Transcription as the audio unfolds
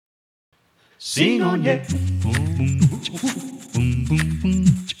Sing on, yeah.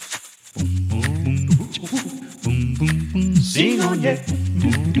 Sing on, yeah.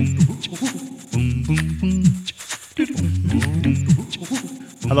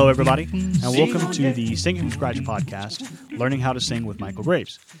 Hello, everybody, and welcome to the Singing from Scratch podcast, Learning How to Sing with Michael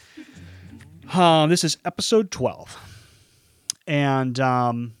Graves. This is episode 12, and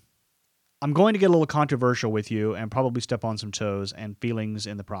I'm going to get a little controversial with you and probably step on some toes and feelings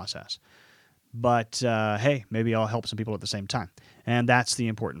in the process. But hey, maybe I'll help some people at the same time, and that's the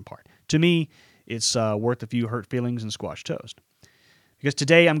important part. To me, it's worth a few hurt feelings and squashed toes. Because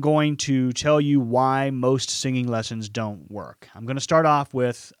today I'm going to tell you why most singing lessons don't work. I'm going to start off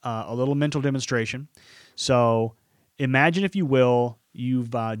with a little mental demonstration. So imagine, if you will,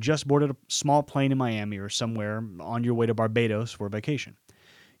 you've just boarded a small plane in Miami or somewhere on your way to Barbados for a vacation.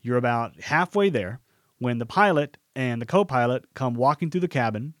 You're about halfway there when the pilot and the co-pilot come walking through the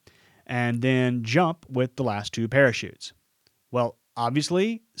cabin and then jump with the last two parachutes. Well,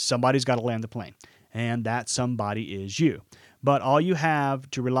 obviously, somebody's got to land the plane, and that somebody is you. But all you have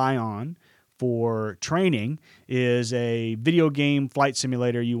to rely on for training is a video game flight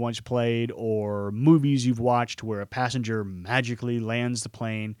simulator you once played or movies you've watched where a passenger magically lands the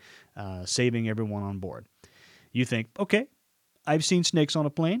plane, saving everyone on board. You think, okay, I've seen snakes on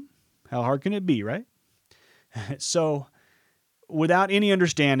a plane. How hard can it be, right? So, without any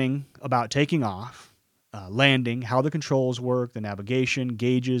understanding about taking off, landing, how the controls work, the navigation,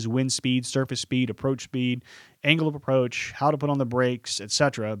 gauges, wind speed, surface speed, approach speed, angle of approach, how to put on the brakes,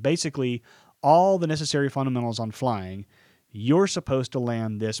 etc. Basically, all the necessary fundamentals on flying, you're supposed to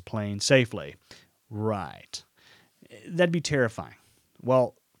land this plane safely. Right. That'd be terrifying.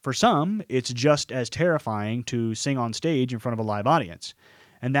 Well, for some, it's just as terrifying to sing on stage in front of a live audience.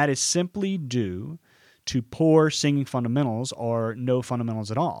 And that is simply due to poor singing fundamentals or no fundamentals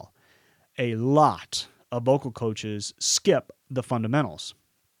at all. A lot of vocal coaches skip the fundamentals.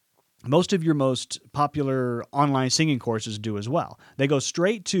 Most of your most popular online singing courses do as well. They go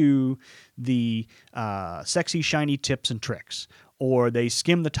straight to the sexy, shiny tips and tricks, or they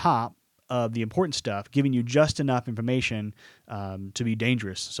skim the top of the important stuff, giving you just enough information to be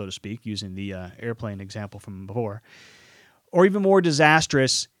dangerous, so to speak, using the airplane example from before. Or even more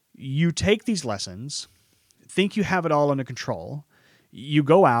disastrous, you take these lessons, think you have it all under control, you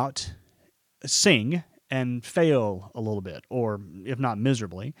go out, sing, and fail a little bit, or if not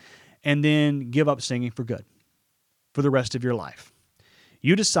miserably, and then give up singing for good, for the rest of your life.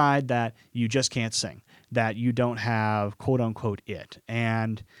 You decide that you just can't sing, that you don't have quote-unquote it,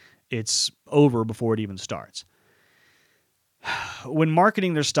 and it's over before it even starts. When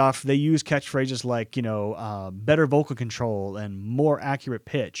marketing their stuff, they use catchphrases like, better vocal control and more accurate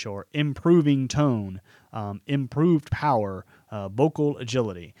pitch, or improving tone, improved power, vocal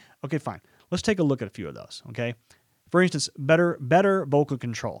agility. Okay, fine. Let's take a look at a few of those, okay? For instance, better vocal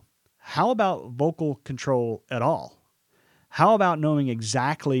control. How about vocal control at all? How about knowing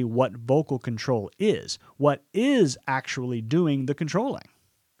exactly what vocal control is? What is actually doing the controlling?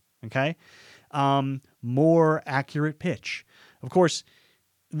 Okay? More accurate pitch. Of course,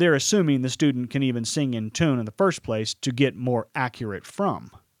 they're assuming the student can even sing in tune in the first place to get more accurate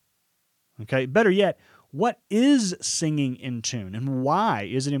from. Okay? Better yet, what is singing in tune, and why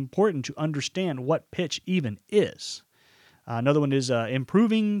is it important to understand what pitch even is? Another one is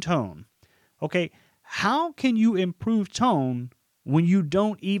improving tone. Okay, how can you improve tone when you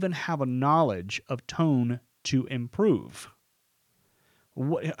don't even have a knowledge of tone to improve?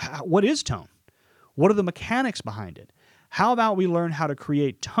 What is tone? What are the mechanics behind it? How about we learn how to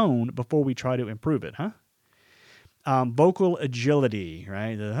create tone before we try to improve it, huh? Vocal agility,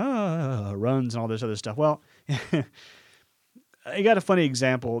 right? The runs and all this other stuff. Well, I got a funny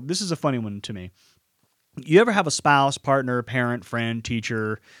example. This is a funny one to me. You ever have a spouse, partner, parent, friend,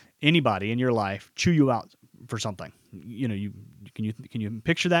 teacher, anybody in your life chew you out for something? Can you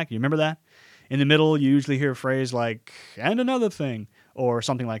picture that? Can you remember that? In the middle, you usually hear a phrase like, and another thing, or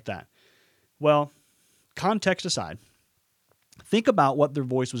something like that. Well, context aside, think about what their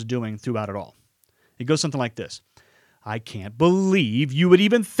voice was doing throughout it all. It goes something like this. I can't believe you would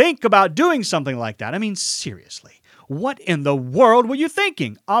even think about doing something like that. I mean, seriously, what in the world were you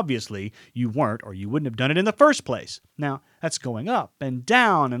thinking? Obviously, you weren't, or you wouldn't have done it in the first place. Now, that's going up and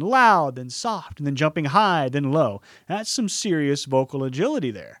down and loud, then soft, and then jumping high, then low. That's some serious vocal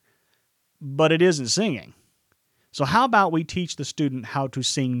agility there. But it isn't singing. So how about we teach the student how to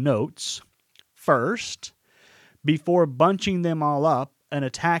sing notes first before bunching them all up and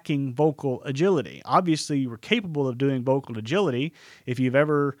attacking vocal agility? Obviously, you were capable of doing vocal agility. If you've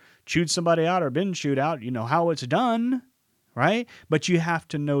ever chewed somebody out or been chewed out, you know how it's done. right? But you have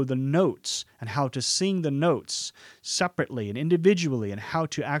to know the notes and how to sing the notes separately and individually and how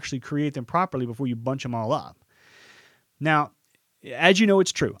to actually create them properly before you bunch them all up. Now, as you know,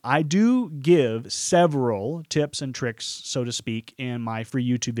 it's true. I do give several tips and tricks, so to speak, in my free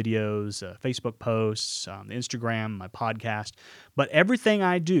YouTube videos, Facebook posts, Instagram, my podcast. But everything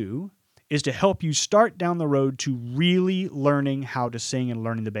I do is to help you start down the road to really learning how to sing and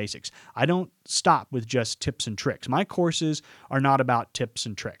learning the basics. I don't stop with just tips and tricks. My courses are not about tips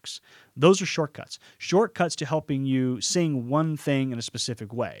and tricks. Those are shortcuts. Shortcuts to helping you sing one thing in a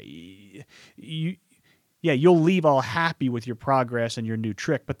specific way. You'll leave all happy with your progress and your new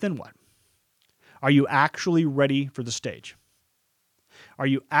trick, but then what? Are you actually ready for the stage? Are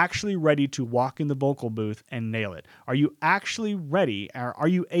you actually ready to walk in the vocal booth and nail it? Are you actually ready, or are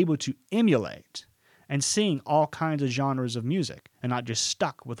you able to emulate and sing all kinds of genres of music and not just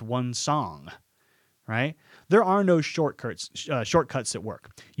stuck with one song, right? There are no shortcuts that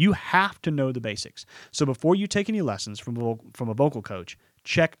work. You have to know the basics. So before you take any lessons from a vocal coach,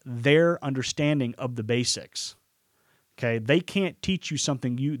 check their understanding of the basics. Okay, they can't teach you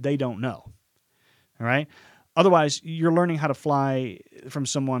something they don't know. All right? Otherwise, you're learning how to fly from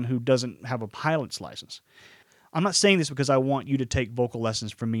someone who doesn't have a pilot's license. I'm not saying this because I want you to take vocal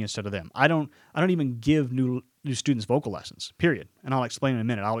lessons from me instead of them. I don't even give new students vocal lessons, period. And I'll explain in a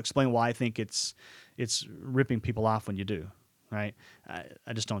minute. I'll explain why I think it's ripping people off when you do, right?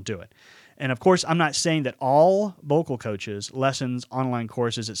 I just don't do it. And of course, I'm not saying that all vocal coaches, lessons, online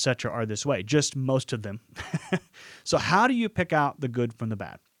courses, etc. are this way, just most of them. So how do you pick out the good from the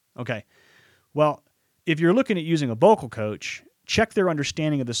bad? Okay, well, if you're looking at using a vocal coach, check their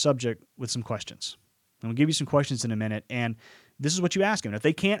understanding of the subject with some questions. And we'll give you some questions in a minute, and this is what you ask them. If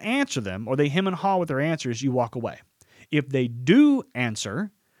they can't answer them or they hem and haw with their answers, you walk away. If they do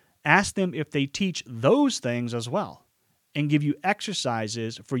answer, ask them if they teach those things as well and give you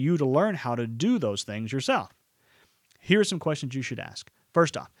exercises for you to learn how to do those things yourself. Here are some questions you should ask.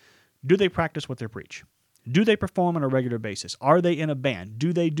 First off, do they practice what they preach? Do they perform on a regular basis? Are they in a band?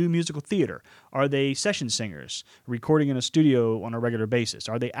 Do they do musical theater? Are they session singers, recording in a studio on a regular basis?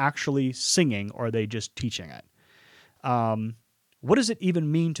 Are they actually singing, or are they just teaching it? What does it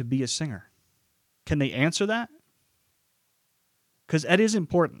even mean to be a singer? Can they answer that? Because that is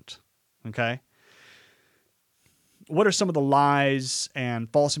important, okay? What are some of the lies and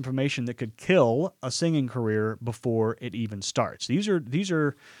false information that could kill a singing career before it even starts? These are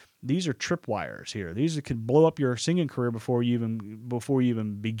tripwires here. These could blow up your singing career before you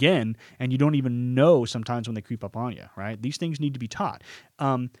even begin, and you don't even know sometimes when they creep up on you, right? These things need to be taught.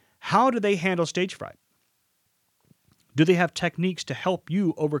 How do they handle stage fright? Do they have techniques to help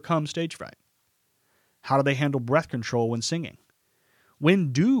you overcome stage fright? How do they handle breath control when singing?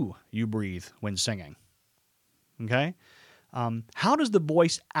 When do you breathe when singing? Okay? How does the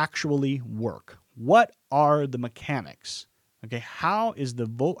voice actually work? What are the mechanics? Okay, how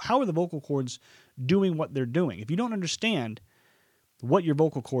are the vocal cords doing what they're doing? If you don't understand what your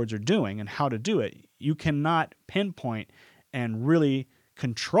vocal cords are doing and how to do it, you cannot pinpoint and really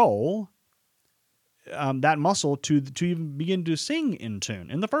control that muscle to even begin to sing in tune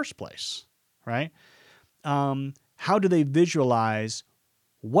in the first place, right? How do they visualize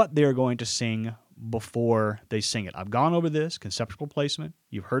what they're going to sing before they sing it? I've gone over this, conceptual placement.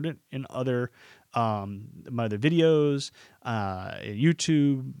 You've heard it in my other videos,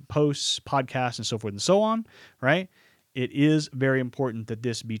 YouTube posts, podcasts, and so forth and so on, right? It is very important that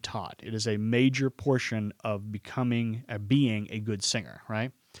this be taught. It is a major portion of being a good singer,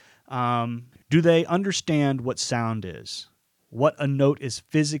 right? Do they understand what sound is, what a note is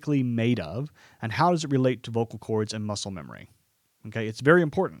physically made of, and how does it relate to vocal cords and muscle memory? Okay, it's very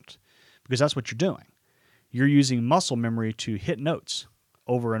important because that's what you're doing. You're using muscle memory to hit notes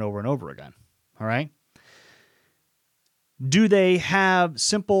over and over and over again. All right? Do they have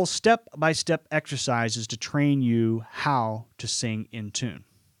simple step-by-step exercises to train you how to sing in tune?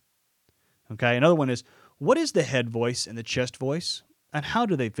 Okay, another one is, what is the head voice and the chest voice, and how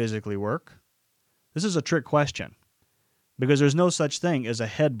do they physically work? This is a trick question because there's no such thing as a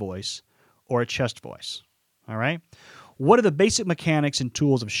head voice or a chest voice. All right? What are the basic mechanics and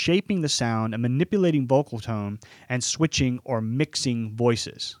tools of shaping the sound and manipulating vocal tone and switching or mixing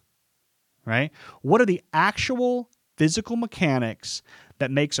voices? Right? What are the actual physical mechanics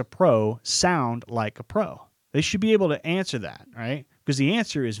that makes a pro sound like a pro? They should be able to answer that, right? Because the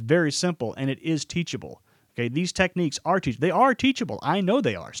answer is very simple and it is teachable. Okay, these techniques are teachable. They are teachable. I know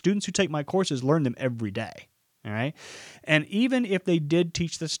they are. Students who take my courses learn them every day. All right? And even if they did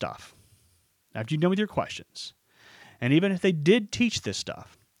teach this stuff, after you're done with your questions, and even if they did teach this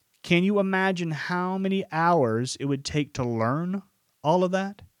stuff, Can you imagine how many hours it would take to learn all of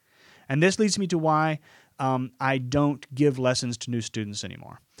that? And this leads me to why I don't give lessons to new students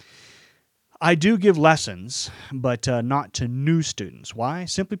anymore. I do give lessons, but not to new students. Why?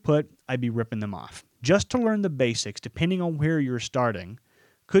 Simply put, I'd be ripping them off. Just to learn the basics, depending on where you're starting,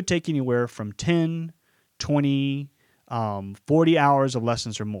 could take anywhere from 10, 20, 40 hours of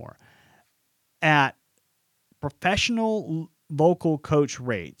lessons or more. At professional vocal coach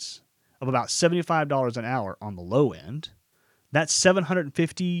rates of about $75 an hour on the low end, that's $750,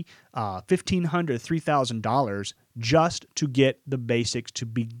 $1,500, $3,000 just to get the basics to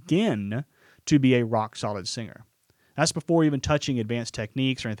begin to be a rock-solid singer. That's before even touching advanced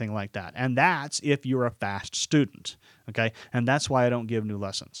techniques or anything like that. And that's if you're a fast student, okay? And that's why I don't give new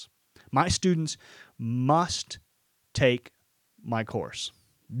lessons. My students must take my course.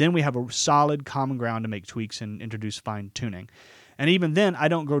 Then we have a solid common ground to make tweaks and introduce fine-tuning. And even then, I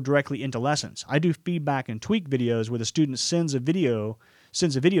don't go directly into lessons. I do feedback and tweak videos where the student sends a video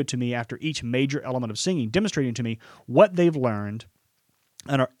to me after each major element of singing, demonstrating to me what they've learned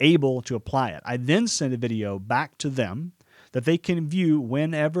and are able to apply it. I then send a video back to them that they can view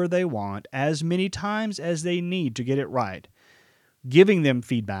whenever they want, as many times as they need to get it right, giving them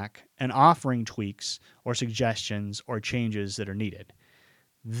feedback and offering tweaks or suggestions or changes that are needed.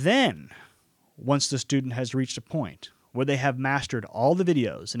 Then, once the student has reached a point where they have mastered all the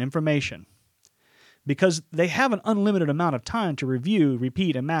videos and information, because they have an unlimited amount of time to review,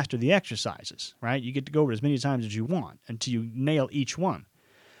 repeat, and master the exercises, right? You get to go over as many times as you want until you nail each one.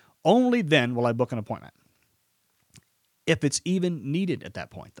 Only then will I book an appointment. If it's even needed at that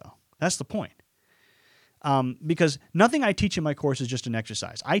point, though. That's the point. Because nothing I teach in my course is just an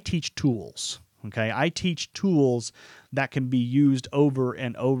exercise. I teach tools, okay? I teach tools that can be used over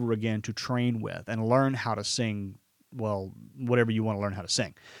and over again to train with and learn how to sing, well, whatever you want to learn how to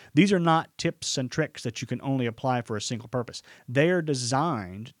sing. These are not tips and tricks that you can only apply for a single purpose. They are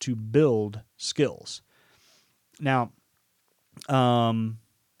designed to build skills. Now, to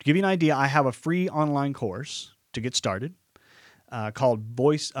give you an idea, I have a free online course to get started called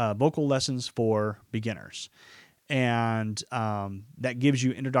Vocal Lessons for Beginners. And that gives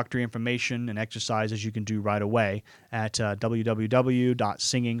you introductory information and exercises you can do right away at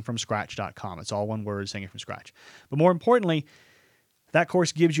www.singingfromscratch.com. It's all one word, Singing from Scratch. But more importantly, that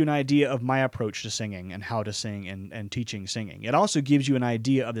course gives you an idea of my approach to singing and how to sing and teaching singing. It also gives you an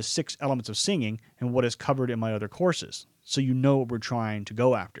idea of the 6 elements of singing and what is covered in my other courses, so you know what we're trying to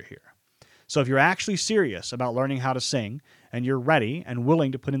go after here. So if you're actually serious about learning how to sing and you're ready and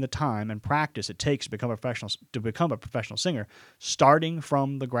willing to put in the time and practice it takes to become a professional singer, starting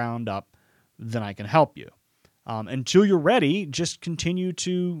from the ground up, then I can help you. Until you're ready, just continue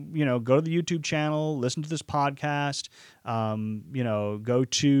to, go to the YouTube channel, listen to this podcast, go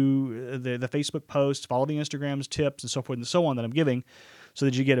to the Facebook posts, follow the Instagram's tips and so forth and so on that I'm giving, so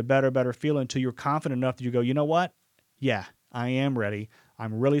that you get a better feel until you're confident enough that you go, you know what? Yeah, I am ready.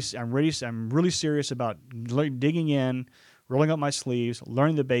 I'm really serious about digging in, rolling up my sleeves,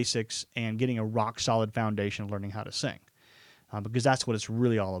 learning the basics, and getting a rock solid foundation of learning how to sing. Because that's what it's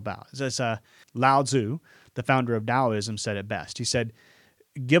really all about. As Lao Tzu, the founder of Taoism, said it best. He said,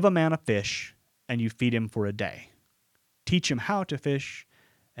 "Give a man a fish, and you feed him for a day. Teach him how to fish,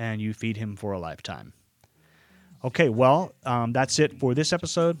 and you feed him for a lifetime." Okay, well, that's it for this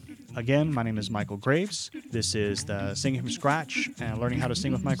episode. Again, my name is Michael Graves. This is the Singing from Scratch and Learning How to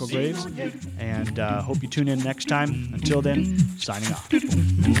Sing with Michael Graves. And hope you tune in next time. Until then, signing off.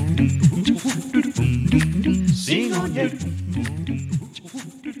 Sing on, yeah.